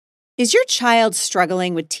Is your child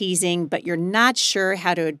struggling with teasing, but you're not sure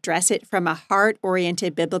how to address it from a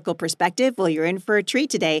heart-oriented biblical perspective? Well, you're in for a treat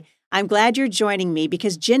today. I'm glad you're joining me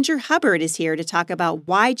because Ginger Hubbard is here to talk about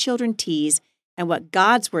why children tease and what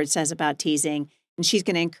God's Word says about teasing. And she's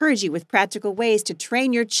going to encourage you with practical ways to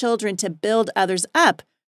train your children to build others up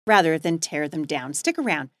rather than tear them down. Stick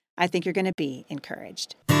around. I think you're going to be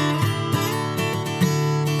encouraged.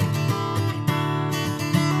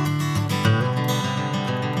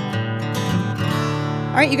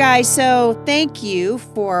 All right, you guys, so thank you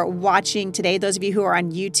for watching today. Those of you who are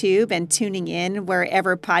on YouTube and tuning in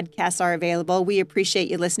wherever podcasts are available, we appreciate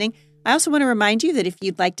you listening. I also want to remind you that if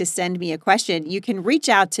you'd like to send me a question, you can reach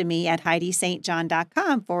out to me at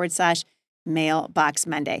HeidiSt.John.com/Mailbox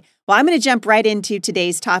Monday. Well, I'm going to jump right into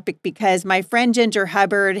today's topic because my friend Ginger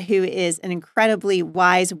Hubbard, who is an incredibly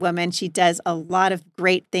wise woman, she does a lot of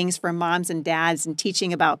great things for moms and dads and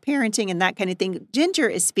teaching about parenting and that kind of thing. Ginger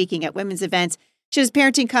is speaking at women's events. She does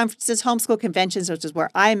parenting conferences, homeschool conventions, which is where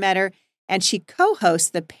I met her, and she co-hosts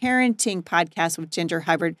the Parenting Podcast with Ginger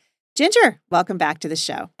Hubbard. Ginger, welcome back to the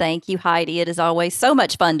show. Thank you, Heidi. It is always so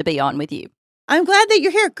much fun to be on with you. I'm glad that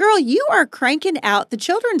you're here. Girl, you are cranking out the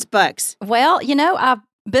children's books. Well, I've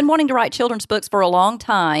been wanting to write children's books for a long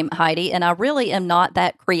time, Heidi, and I really am not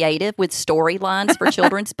that creative with storylines for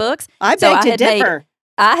children's books. I beg to differ.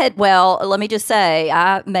 Let me just say,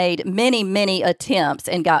 I made many, many attempts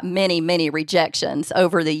and got many, many rejections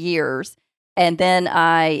over the years. And then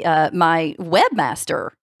my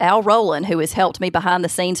webmaster, Al Rowland, who has helped me behind the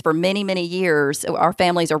scenes for many, many years, our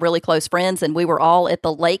families are really close friends, and we were all at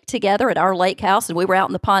the lake together at our lake house, and we were out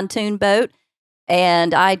in the pontoon boat.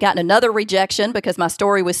 And I had gotten another rejection because my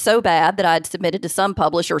story was so bad that I'd submitted to some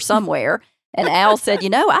publisher somewhere. And Al said,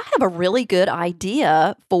 I have a really good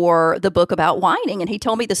idea for the book about whining. And he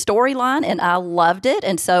told me the storyline, and I loved it.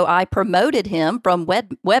 And so I promoted him from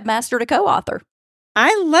webmaster to co-author.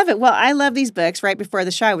 I love it. Well, I love these books. Right before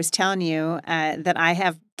the show, I was telling you that I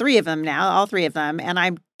have 3 of them now, all 3 of them. And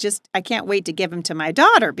I can't wait to give them to my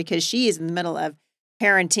daughter because she is in the middle of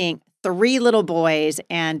parenting 3 little boys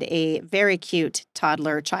and a very cute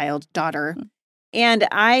toddler daughter. And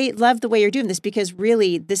I love the way you're doing this because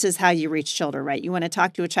really this is how you reach children, right? You want to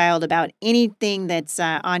talk to a child about anything that's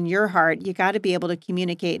on your heart. You got to be able to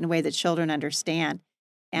communicate in a way that children understand.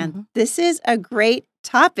 And This is a great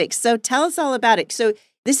topic. So tell us all about it. So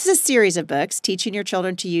this is a series of books teaching your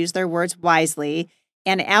children to use their words wisely.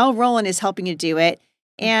 And Al Rowland is helping you do it.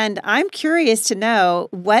 And I'm curious to know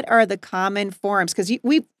what are the common forms? Because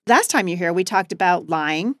last time you were here, we talked about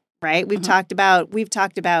lying, right? We've talked about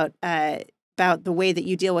the way that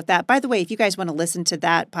you deal with that. By the way, if you guys want to listen to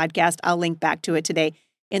that podcast, I'll link back to it today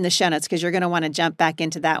in the show notes because you're going to want to jump back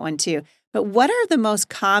into that one too. But what are the most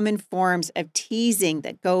common forms of teasing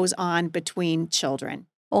that goes on between children?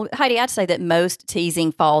 Well, Heidi, I'd say that most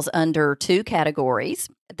teasing falls under 2 categories.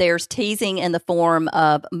 There's teasing in the form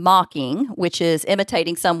of mocking, which is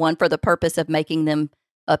imitating someone for the purpose of making them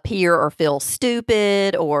appear or feel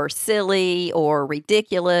stupid or silly or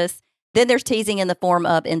ridiculous. Then there's teasing in the form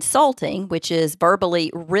of insulting, which is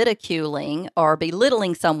verbally ridiculing or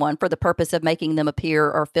belittling someone for the purpose of making them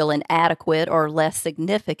appear or feel inadequate or less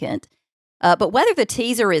significant. But whether the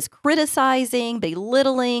teaser is criticizing,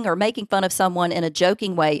 belittling, or making fun of someone in a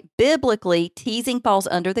joking way, biblically, teasing falls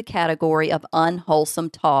under the category of unwholesome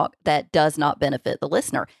talk that does not benefit the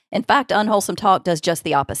listener. In fact, unwholesome talk does just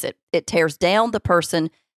the opposite. It tears down the person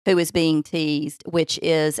who is being teased, which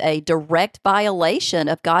is a direct violation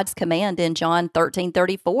of God's command in John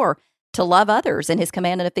 13:34 to love others, and his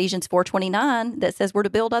command in Ephesians 4:29 that says we're to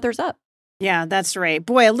build others up. Yeah, that's right.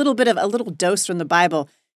 Boy, a little dose from the Bible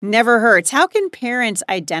never hurts. How can parents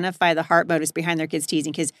identify the heart motives behind their kids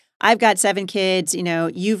teasing? Because I've got 7 kids,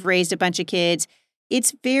 you've raised a bunch of kids.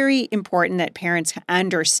 It's very important that parents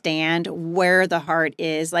understand where the heart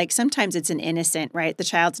is. Like sometimes it's an innocent, right? The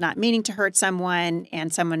child's not meaning to hurt someone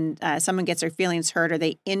and someone gets their feelings hurt or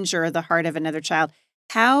they injure the heart of another child.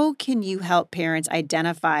 How can you help parents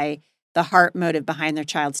identify the heart motive behind their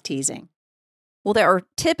child's teasing? Well, there are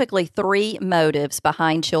typically 3 motives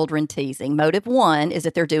behind children teasing. Motive 1 is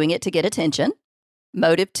that they're doing it to get attention.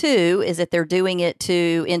 Motive 2 is that they're doing it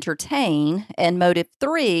to entertain. And motive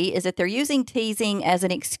 3 is that they're using teasing as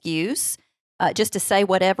an excuse just to say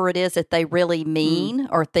whatever it is that they really mean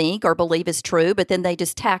or think or believe is true. But then they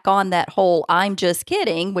just tack on that whole I'm just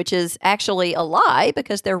kidding, which is actually a lie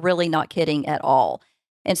because they're really not kidding at all.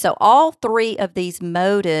 And so all 3 of these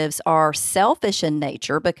motives are selfish in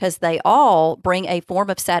nature because they all bring a form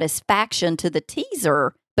of satisfaction to the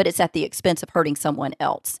teaser, but it's at the expense of hurting someone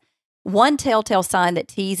else. One telltale sign that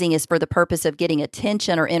teasing is for the purpose of getting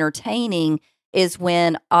attention or entertaining is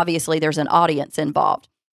when obviously there's an audience involved.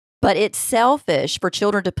 But it's selfish for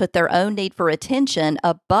children to put their own need for attention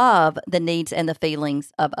above the needs and the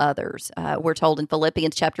feelings of others. We're told in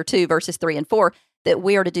Philippians chapter 2, verses 3 and 4, that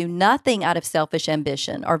we are to do nothing out of selfish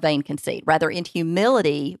ambition or vain conceit. Rather, in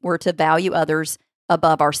humility, we're to value others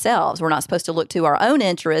above ourselves. We're not supposed to look to our own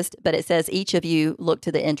interest, but it says each of you look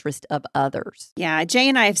to the interest of others. Yeah, Jay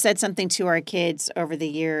and I have said something to our kids over the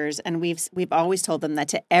years, and we've always told them that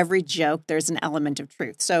to every joke, there's an element of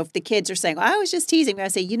truth. So if the kids are saying, I was just teasing, I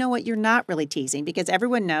say, you know what, you're not really teasing, because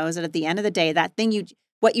everyone knows that at the end of the day, that thing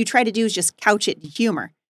what you try to do is just couch it in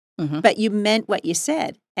humor, but you meant what you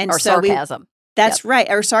said. And or so sarcasm. That's right.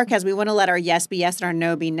 Or sarcasm. We want to let our yes be yes and our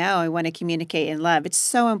no be no. We want to communicate in love. It's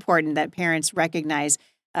so important that parents recognize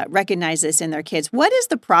this in their kids. What is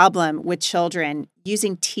the problem with children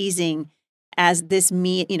using teasing as this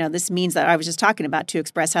means that I was just talking about to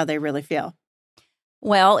express how they really feel?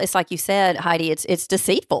 Well, it's like you said, Heidi, it's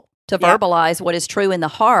deceitful to verbalize what is true in the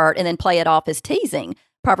heart and then play it off as teasing.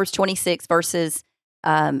 Proverbs 26 verses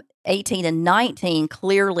 18 and 19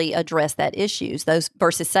 clearly address that issues. Those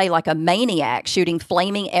verses say, like a maniac shooting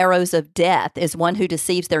flaming arrows of death is one who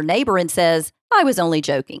deceives their neighbor and says, I was only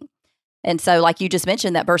joking. And so, like you just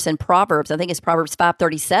mentioned, that verse in Proverbs, I think it's Proverbs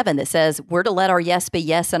 5:37 that says, we're to let our yes be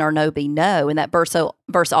yes and our no be no. And that verse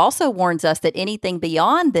also warns us that anything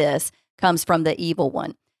beyond this comes from the evil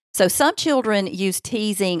one. So some children use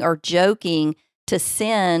teasing or joking to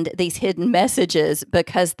send these hidden messages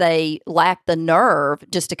because they lack the nerve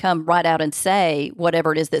just to come right out and say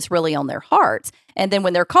whatever it is that's really on their hearts. And then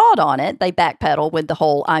when they're called on it, they backpedal with the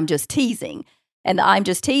whole I'm just teasing. And the I'm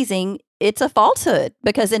just teasing, it's a falsehood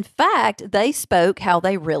because, in fact, they spoke how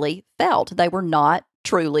they really felt. They were not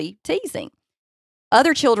truly teasing.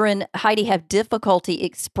 Other children, Heidi, have difficulty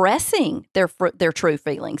expressing their true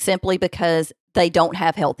feelings simply because they don't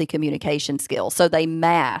have healthy communication skills. So they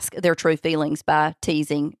mask their true feelings by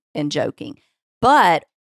teasing and joking. But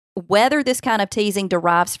whether this kind of teasing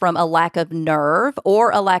derives from a lack of nerve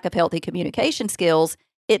or a lack of healthy communication skills,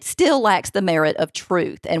 it still lacks the merit of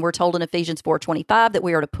truth. And we're told in Ephesians 4:25 that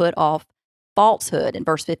we are to put off falsehood. And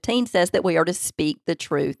verse 15 says that we are to speak the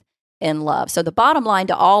truth in love. So the bottom line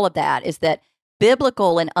to all of that is that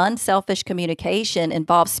biblical and unselfish communication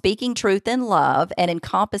involves speaking truth in love and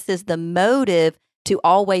encompasses the motive to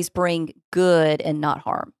always bring good and not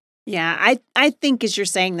harm. Yeah, I think as you're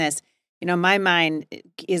saying this, my mind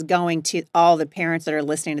is going to all the parents that are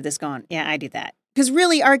listening to this going, yeah, I do that. Because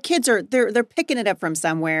really our kids they're picking it up from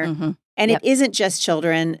somewhere. Mm-hmm. And It isn't just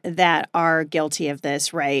children that are guilty of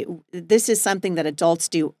this, right? This is something that adults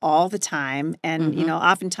do all the time. And,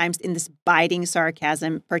 oftentimes in this biting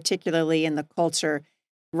sarcasm, particularly in the culture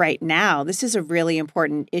right now, this is a really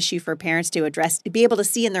important issue for parents to address, to be able to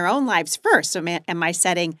see in their own lives first. So am I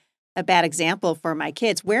setting a bad example for my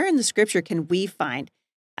kids? Where in the scripture can we find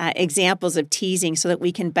examples of teasing so that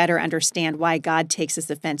we can better understand why God takes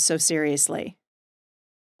this offense so seriously?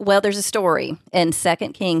 Well, there's a story in 2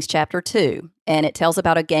 Kings chapter 2, and it tells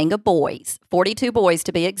about a gang of boys, 42 boys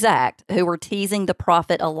to be exact, who were teasing the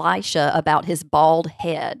prophet Elisha about his bald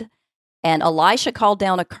head. And Elisha called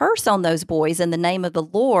down a curse on those boys in the name of the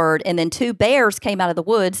Lord, and then 2 bears came out of the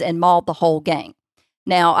woods and mauled the whole gang.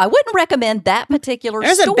 Now, I wouldn't recommend that particular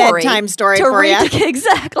story. There's a bedtime story for you.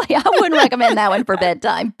 Exactly. I wouldn't recommend that one for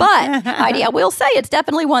bedtime. But, Heidi, I will say it's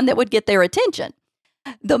definitely one that would get their attention.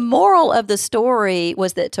 The moral of the story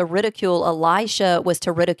was that to ridicule Elisha was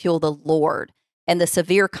to ridicule the Lord. And the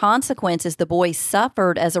severe consequences the boys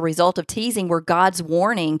suffered as a result of teasing were God's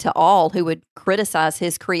warning to all who would criticize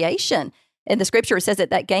his creation. In the scripture, it says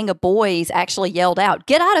that gang of boys actually yelled out,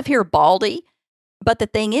 "Get out of here, Baldy." But the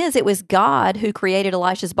thing is, it was God who created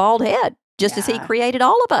Elisha's bald head, just as he created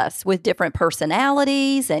all of us with different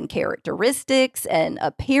personalities and characteristics and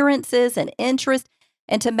appearances and interests.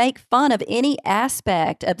 And to make fun of any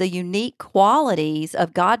aspect of the unique qualities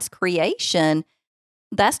of God's creation,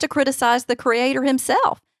 that's to criticize the Creator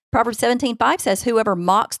himself. Proverbs 17:5 says, whoever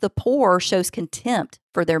mocks the poor shows contempt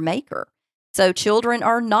for their maker. So children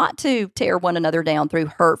are not to tear one another down through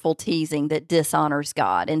hurtful teasing that dishonors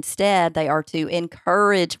God. Instead, they are to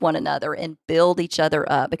encourage one another and build each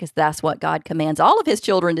other up because that's what God commands all of his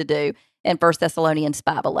children to do in 1 Thessalonians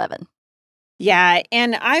 5:11. Yeah,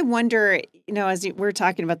 and I wonder, as we're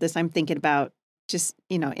talking about this, I'm thinking about just,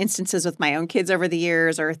 instances with my own kids over the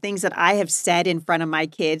years or things that I have said in front of my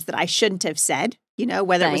kids that I shouldn't have said,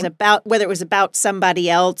 whether it was about somebody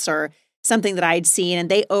else or something that I'd seen,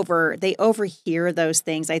 and they overhear those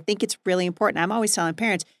things. I think it's really important. I'm always telling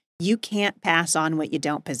parents, you can't pass on what you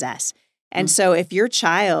don't possess. And so if your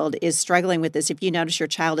child is struggling with this, if you notice your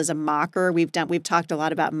child is a mocker, we've talked a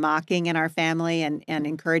lot about mocking in our family and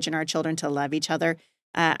encouraging our children to love each other.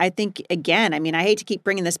 I think, again, I mean, I hate to keep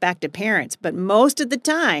bringing this back to parents, but most of the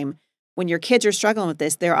time when your kids are struggling with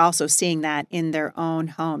this, they're also seeing that in their own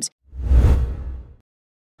homes.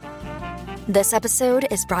 This episode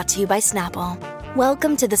is brought to you by Snapple.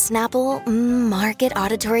 Welcome to the Snapple Market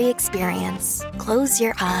Auditory Experience. Close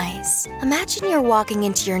your eyes. Imagine you're walking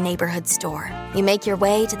into your neighborhood store. You make your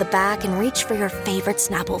way to the back and reach for your favorite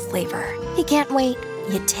Snapple flavor. You can't wait.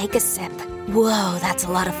 You take a sip. Whoa, that's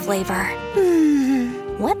a lot of flavor.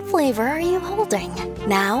 What flavor are you holding?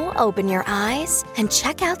 Now open your eyes and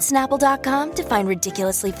check out Snapple.com to find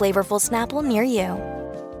ridiculously flavorful Snapple near you.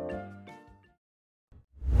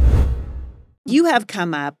 You have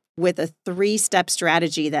come up with a 3-step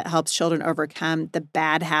strategy that helps children overcome the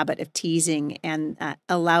bad habit of teasing and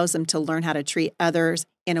allows them to learn how to treat others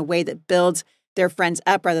in a way that builds their friends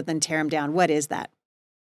up rather than tear them down. What is that?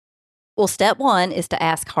 Well, step 1 is to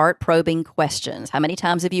ask heart-probing questions. How many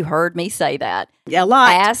times have you heard me say that? Yeah, a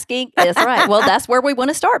lot. Asking, that's right. Well, that's where we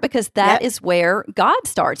want to start because that is where God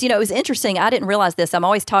starts. You know, it was interesting. I didn't realize this. I'm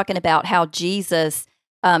always talking about how Jesus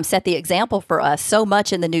set the example for us. So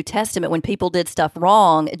much in the New Testament, when people did stuff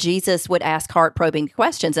wrong, Jesus would ask heart-probing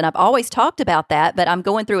questions. And I've always talked about that, but I'm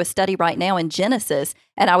going through a study right now in Genesis,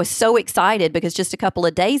 and I was so excited because just a couple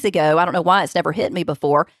of days ago, I don't know why it's never hit me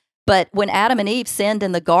before, but when Adam and Eve sinned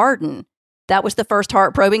in the garden, that was the first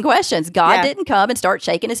heart-probing questions. God didn't come and start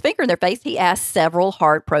shaking his finger in their face. He asked several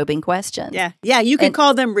heart-probing questions. Yeah, you can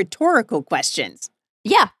call them rhetorical questions.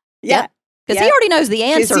 Yeah. Because he already knows the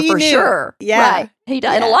answer for sure. Yeah. Right. He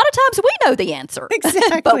does. And a lot of times we know the answer.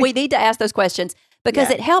 Exactly. But we need to ask those questions because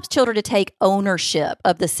it helps children to take ownership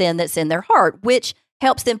of the sin that's in their heart, which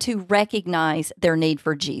helps them to recognize their need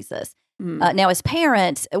for Jesus. Now, as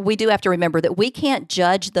parents, we do have to remember that we can't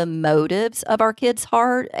judge the motives of our kids'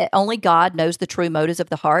 heart. Only God knows the true motives of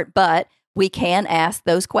the heart, but we can ask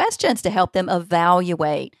those questions to help them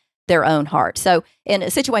evaluate their own heart. So in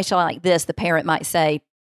a situation like this, the parent might say,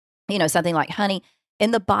 you know, something like, honey,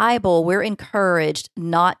 in the Bible, we're encouraged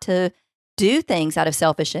not to do things out of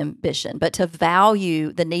selfish ambition, but to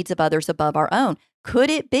value the needs of others above our own.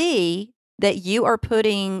 Could it be that you are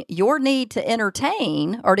putting your need to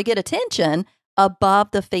entertain or to get attention above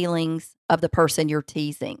the feelings of the person you're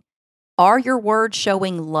teasing? Are your words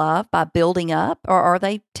showing love by building up, or are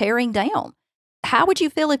they tearing down? How would you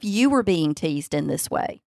feel if you were being teased in this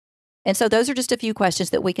way? And so those are just a few questions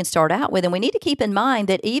that we can start out with. And we need to keep in mind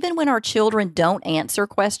that even when our children don't answer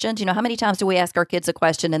questions, you know, how many times do we ask our kids a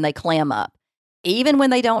question and they clam up? Even when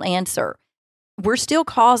they don't answer, we're still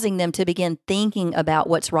causing them to begin thinking about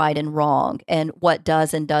what's right and wrong and what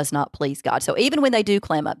does and does not please God. So even when they do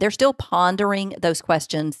clam up, they're still pondering those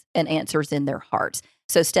questions and answers in their hearts.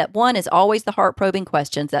 So step 1 is always the heart-probing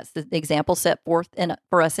questions. That's the example set forth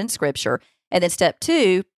for us in Scripture. And then step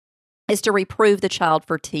 2 is to reprove the child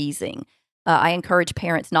for teasing. I encourage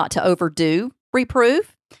parents not to overdo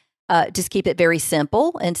reproof. Just keep it very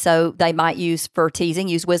simple. And so they might use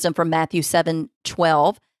wisdom from Matthew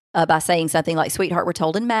 7:12 by saying something like, sweetheart, we're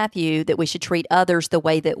told in Matthew that we should treat others the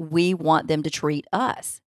way that we want them to treat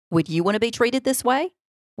us. Would you want to be treated this way?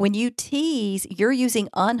 When you tease, you're using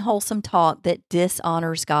unwholesome talk that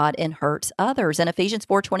dishonors God and hurts others. And Ephesians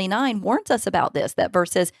 4:29 warns us about this. That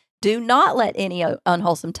verse says, do not let any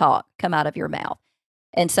unwholesome talk come out of your mouth.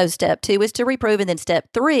 And so step 2 is to reprove. And then step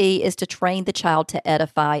 3 is to train the child to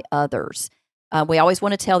edify others. We always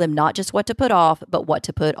want to tell them not just what to put off, but what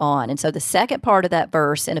to put on. And so the second part of that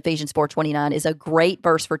verse in Ephesians 4:29 is a great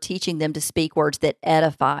verse for teaching them to speak words that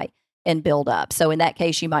edify and build up. So in that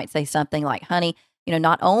case, you might say something like, honey, you know,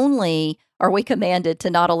 not only are we commanded to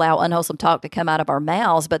not allow unwholesome talk to come out of our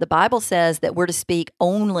mouths, but the Bible says that we're to speak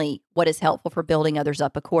only what is helpful for building others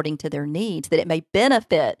up according to their needs, that it may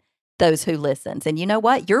benefit those who listens. And you know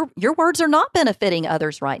what? Your words are not benefiting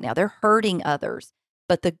others right now. They're hurting others.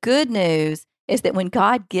 But the good news is that when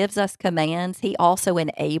God gives us commands, he also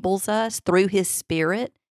enables us through his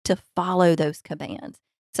Spirit to follow those commands.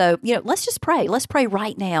 So, you know, let's just pray. Let's pray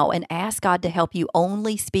right now and ask God to help you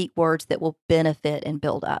only speak words that will benefit and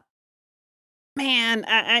build up. Man,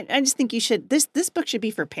 I just think you should, this book should be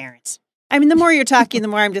for parents. I mean, the more you're talking, the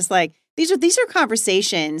more I'm just like, these are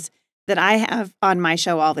conversations that I have on my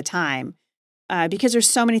show all the time because there's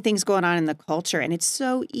so many things going on in the culture, and it's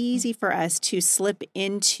so easy for us to slip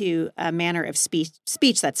into a manner of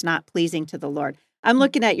speech that's not pleasing to the Lord. I'm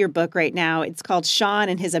looking at your book right now. It's called Sean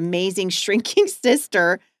and His Amazing Shrinking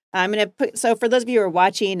Sister. I'm going to put, so for those of you who are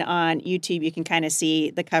watching on YouTube, you can kind of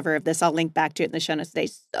see the cover of this. I'll link back to it in the show notes today.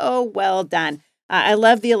 So well done. I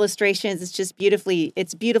love the illustrations. It's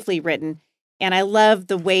beautifully written. And I love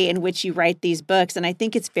the way in which you write these books. And I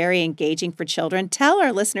think it's very engaging for children. Tell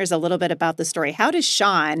our listeners a little bit about the story. How does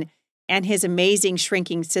Sean and his amazing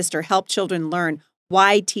shrinking sister help children learn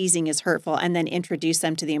why teasing is hurtful and then introduce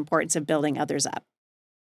them to the importance of building others up?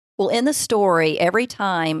 Well, in the story, every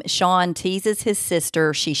time Sean teases his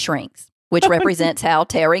sister, she shrinks, which represents how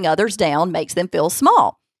tearing others down makes them feel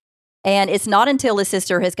small. And it's not until his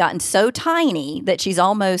sister has gotten so tiny that she's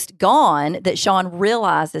almost gone that Sean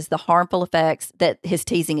realizes the harmful effects that his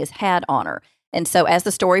teasing has had on her. And so as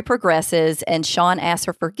the story progresses and Sean asks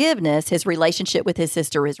for forgiveness, his relationship with his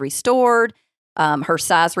sister is restored. Her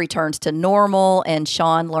size returns to normal, and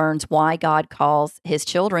Sean learns why God calls his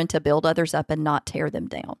children to build others up and not tear them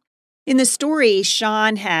down. In the story,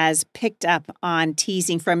 Sean has picked up on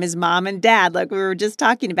teasing from his mom and dad, like we were just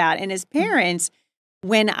talking about, and his parents.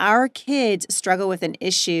 When our kids struggle with an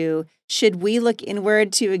issue, should we look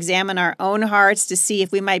inward to examine our own hearts to see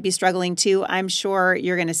if we might be struggling too? I'm sure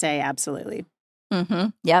you're going to say absolutely. Mm-hmm.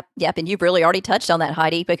 Yep. And you've really already touched on that,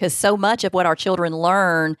 Heidi, because so much of what our children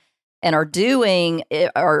learn and are doing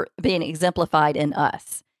are being exemplified in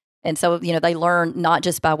us. And so, they learn not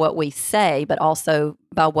just by what we say, but also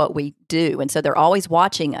by what we do. And so they're always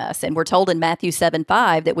watching us. And we're told in Matthew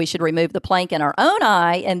 7:5 that we should remove the plank in our own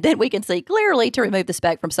eye, and then we can see clearly to remove the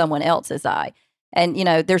speck from someone else's eye. And,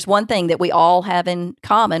 there's one thing that we all have in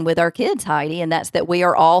common with our kids, Heidi, and that's that we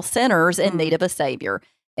are all sinners in need of a Savior.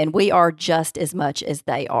 And we are just as much as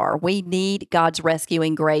they are. We need God's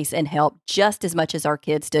rescuing grace and help just as much as our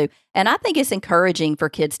kids do. And I think it's encouraging for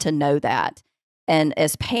kids to know that. And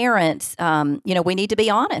as parents, we need to be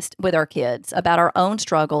honest with our kids about our own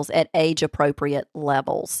struggles at age-appropriate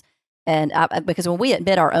levels. And because when we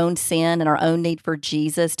admit our own sin and our own need for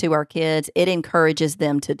Jesus to our kids, it encourages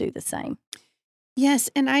them to do the same. Yes,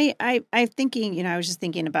 and I'm thinking, I was just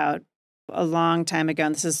thinking about a long time ago,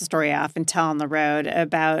 and this is a story I often tell on the road,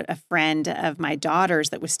 about a friend of my daughter's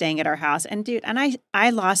that was staying at our house. And I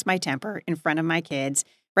lost my temper in front of my kids.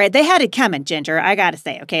 Right. They had it coming, Ginger. I got to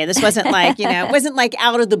say, okay, this wasn't like, it wasn't like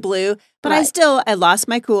out of the blue, but right. I lost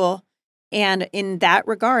my cool. And in that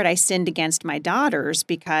regard, I sinned against my daughters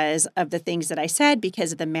because of the things that I said,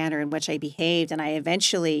 because of the manner in which I behaved. And I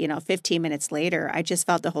eventually, 15 minutes later, I just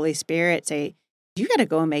felt the Holy Spirit say, you got to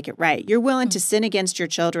go and make it right. You're willing to sin against your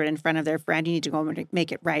children in front of their friend. You need to go and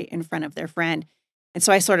make it right in front of their friend. And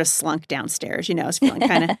so I sort of slunk downstairs. I was feeling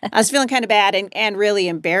kind of bad and really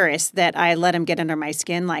embarrassed that I let him get under my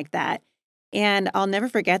skin like that. And I'll never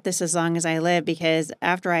forget this as long as I live, because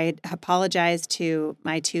after I apologized to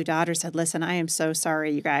my two daughters, said, listen, I am so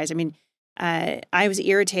sorry, you guys. I mean, I was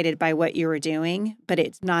irritated by what you were doing, but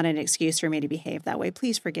it's not an excuse for me to behave that way.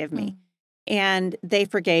 Please forgive me. And they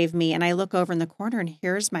forgave me. And I look over in the corner, and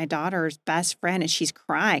here's my daughter's best friend, and she's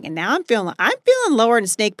crying. And now I'm feeling lower than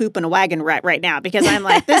snake poop in a wagon right now, because I'm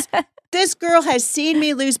like, this girl has seen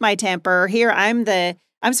me lose my temper. Here I'm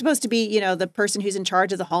supposed to be, the person who's in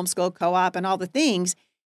charge of the homeschool co-op and all the things.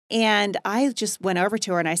 And I just went over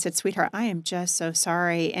to her and I said, sweetheart, I am just so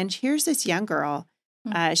sorry. And here's this young girl.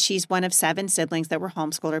 She's one of 7 siblings that were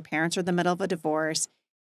homeschooled. Her parents are in the middle of a divorce.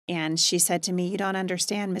 And she said to me, you don't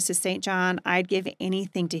understand, Mrs. St. John, I'd give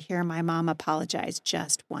anything to hear my mom apologize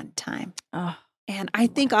just one time. Oh, and I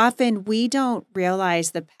think often we don't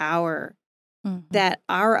realize the power that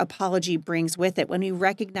our apology brings with it when we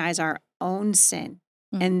recognize our own sin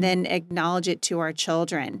and then acknowledge it to our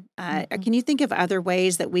children. Can you think of other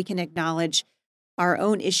ways that we can acknowledge our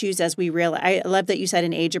own issues as we realize? I love that you said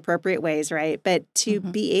in age-appropriate ways, right? But to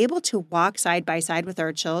be able to walk side by side with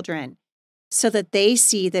our children so that they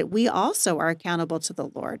see that we also are accountable to the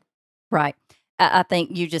Lord. Right. I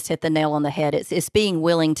think you just hit the nail on the head. It's being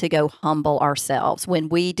willing to go humble ourselves when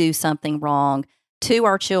we do something wrong to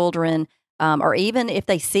our children, or even if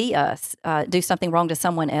they see us do something wrong to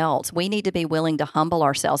someone else. We need to be willing to humble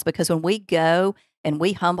ourselves, because when we go and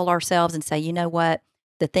we humble ourselves and say, you know what,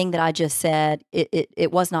 the thing that I just said,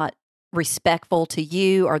 it was not respectful to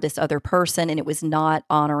you or this other person, and it was not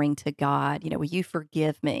honoring to God. Will you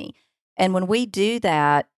forgive me? And when we do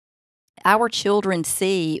that, our children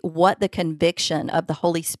see what the conviction of the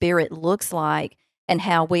Holy Spirit looks like and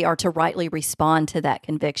how we are to rightly respond to that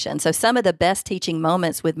conviction. So some of the best teaching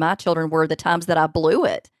moments with my children were the times that I blew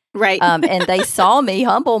it. Right. And they saw me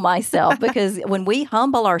humble myself, because when we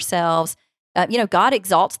humble ourselves, God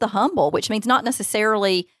exalts the humble, which means not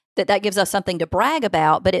necessarily that gives us something to brag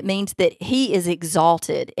about, but it means that He is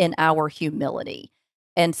exalted in our humility.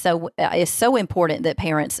 And so it's so important that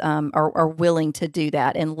parents are willing to do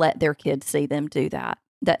that and let their kids see them do that.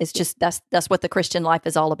 That is just that's what the Christian life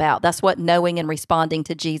is all about. That's what knowing and responding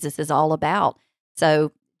to Jesus is all about.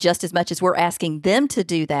 So just as much as we're asking them to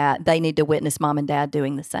do that, they need to witness mom and dad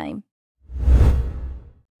doing the same.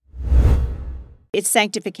 It's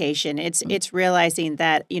sanctification. It's realizing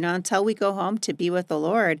that, until we go home to be with the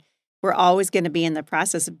Lord, we're always going to be in the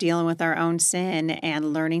process of dealing with our own sin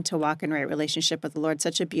and learning to walk in right relationship with the Lord.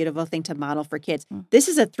 Such a beautiful thing to model for kids. This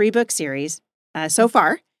is a 3-book series so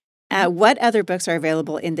far. What other books are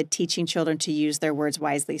available in the Teaching Children to Use Their Words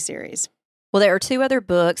Wisely series? Well, there are 2 other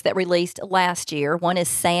books that released last year. One is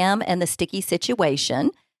Sam and the Sticky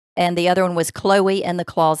Situation, and the other one was Chloe and the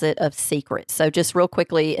Closet of Secrets. So just real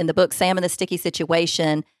quickly, in the book Sam and the Sticky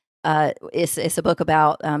Situation, it's a book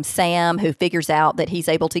about Sam who figures out that he's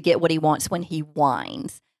able to get what he wants when he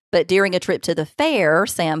whines. But during a trip to the fair,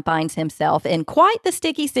 Sam finds himself in quite the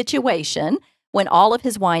sticky situation when all of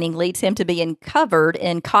his whining leads him to being covered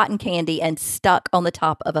in cotton candy and stuck on the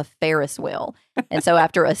top of a Ferris wheel. And so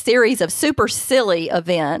after a series of super silly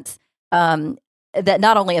events that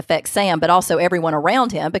not only affect Sam, but also everyone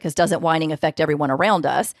around him, because doesn't whining affect everyone around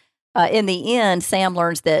us? In the end, Sam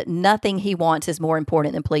learns that nothing he wants is more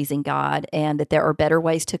important than pleasing God, and that there are better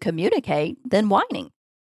ways to communicate than whining.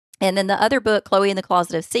 And then the other book, Chloe and the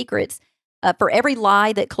Closet of Secrets, for every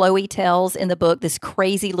lie that Chloe tells in the book, this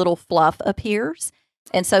crazy little fluff appears.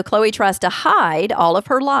 And so Chloe tries to hide all of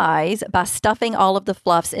her lies by stuffing all of the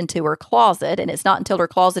fluffs into her closet. And it's not until her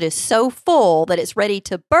closet is so full that it's ready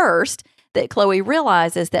to burst that Chloe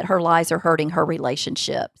realizes that her lies are hurting her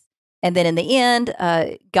relationships. And then in the end,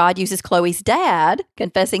 God uses Chloe's dad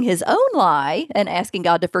confessing his own lie and asking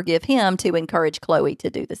God to forgive him to encourage Chloe to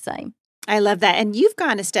do the same. I love that. And you've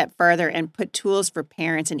gone a step further and put tools for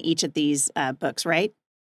parents in each of these books, right?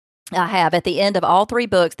 I have. At the end of all 3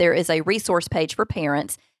 books, there is a resource page for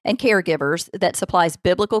parents and caregivers that supplies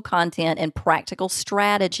biblical content and practical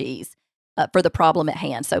strategies for the problem at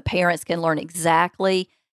hand. So parents can learn exactly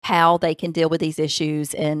how they can deal with these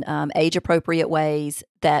issues in age-appropriate ways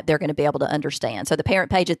that they're going to be able to understand. So the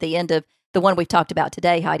parent page at the end of the one we've talked about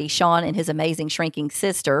today, Heidi, Sean and His Amazing Shrinking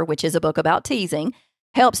Sister, which is a book about teasing,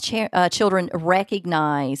 helps children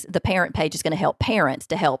recognize. The parent page is going to help parents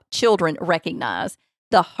to help children recognize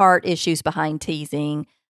the heart issues behind teasing,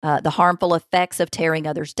 the harmful effects of tearing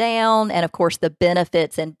others down, and of course, the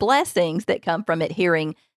benefits and blessings that come from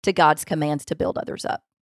adhering to God's commands to build others up.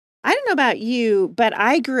 I don't know about you, but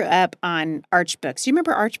I grew up on Arch books. You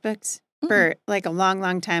remember Arch books? For like a long,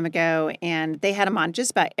 long time ago, and they had them on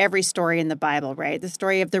just about every story in the Bible, right? The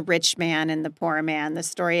story of the rich man and the poor man, the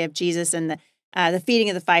story of Jesus and the feeding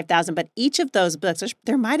of the 5,000. But each of those books,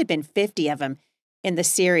 there might have been 50 of them in the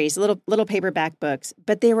series, little paperback books,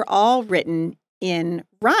 but they were all written in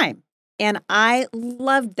rhyme. And I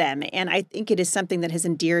loved them. And I think it is something that has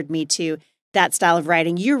endeared me to that style of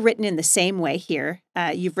writing. You're written in the same way here.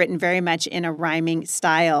 You've written very much in a rhyming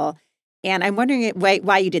style. And I'm wondering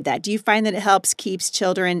why you did that. Do you find that it keeps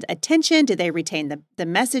children's attention? Do they retain the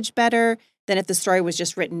message better than if the story was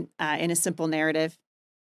just written in a simple narrative?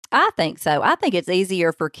 I think so. I think it's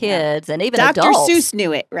easier for kids and even Dr. adults. Dr. Seuss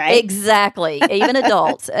knew it, right? Exactly. Even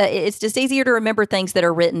adults. It's just easier to remember things that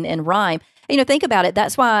are written in rhyme. Think about it.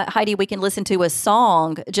 That's why, Heidi, we can listen to a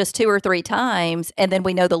song just 2 or 3 times, and then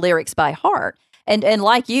we know the lyrics by heart. And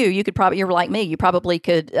like you're like me, you probably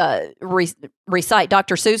could recite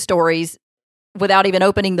Dr. Seuss stories without even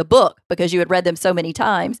opening the book because you had read them so many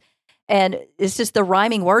times. And it's just the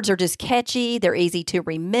rhyming words are just catchy. They're easy to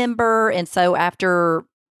remember. And so after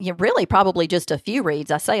really probably just a few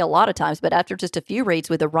reads, I say a lot of times, but after just a few reads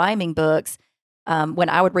with the rhyming books, when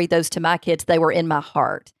I would read those to my kids, they were in my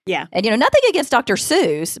heart. Yeah. And, nothing against Dr.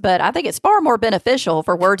 Seuss, but I think it's far more beneficial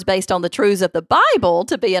for words based on the truths of the Bible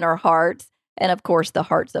to be in our hearts. And of course, the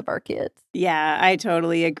hearts of our kids. Yeah, I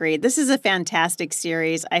totally agree. This is a fantastic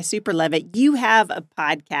series. I super love it. You have a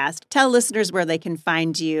podcast. Tell listeners where they can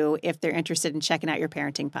find you if they're interested in checking out your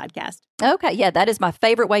parenting podcast. Okay. Yeah, that is my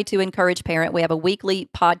favorite way to encourage parent. We have a weekly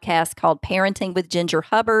podcast called Parenting with Ginger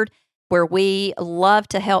Hubbard, where we love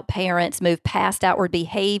to help parents move past outward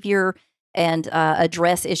behavior and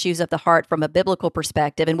address issues of the heart from a biblical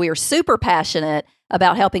perspective. And we are super passionate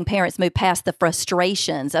about helping parents move past the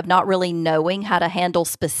frustrations of not really knowing how to handle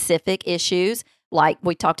specific issues, like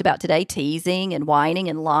we talked about today, teasing and whining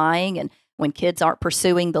and lying, and when kids aren't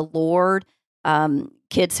pursuing the Lord,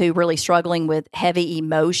 kids who really struggling with heavy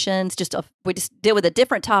emotions. We just deal with a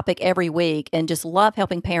different topic every week and just love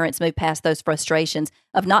helping parents move past those frustrations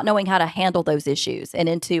of not knowing how to handle those issues and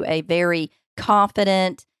into a very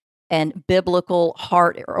confident and biblical,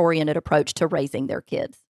 heart-oriented approach to raising their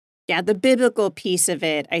kids. Yeah, the biblical piece of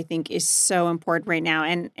it, I think, is so important right now.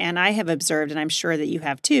 And I have observed, and I'm sure that you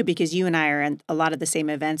have too, because you and I are at a lot of the same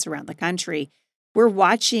events around the country. we're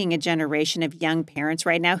watching a generation of young parents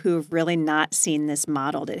right now who have really not seen this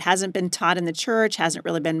modeled. It hasn't been taught in the church, hasn't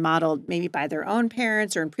really been modeled maybe by their own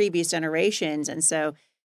parents or in previous generations. And so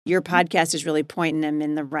your podcast is really pointing them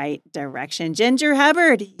in the right direction. Ginger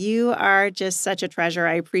Hubbard, you are just such a treasure.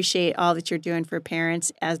 I appreciate all that you're doing for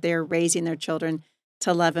parents as they're raising their children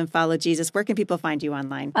to love and follow Jesus. Where can people find you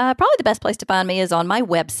online? Probably the best place to find me is on my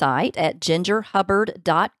website at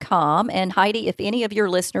gingerhubbard.com. And Heidi, if any of your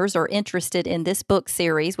listeners are interested in this book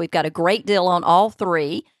series, we've got a great deal on all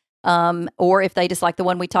three. Or if they just like the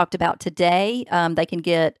one we talked about today, they can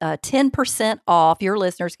get 10% off. Your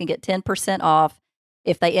listeners can get 10% off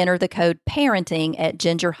if they enter the code parenting at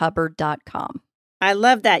gingerhubbard.com. I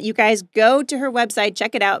love that. You guys go to her website,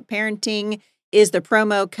 check it out. Parenting is the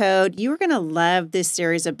promo code. You're going to love this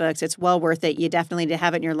series of books. It's well worth it. You definitely need to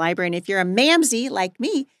have it in your library. And if you're a mamsie like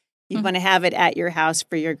me, you want to have it at your house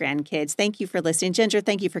for your grandkids. Thank you for listening. Ginger,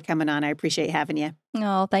 thank you for coming on. I appreciate having you.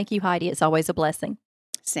 Oh, thank you, Heidi. It's always a blessing.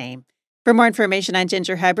 Same. For more information on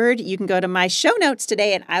Ginger Hubbard, you can go to my show notes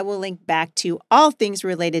today, and I will link back to all things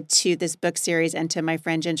related to this book series and to my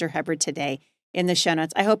friend Ginger Hubbard today in the show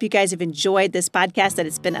notes. I hope you guys have enjoyed this podcast, that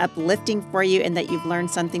it's been uplifting for you, and that you've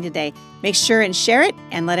learned something today. Make sure and share it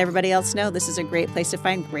and let everybody else know this is a great place to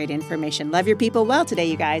find great information. Love your people well today,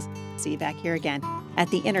 you guys. See you back here again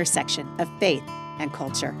at the intersection of faith and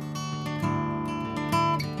culture.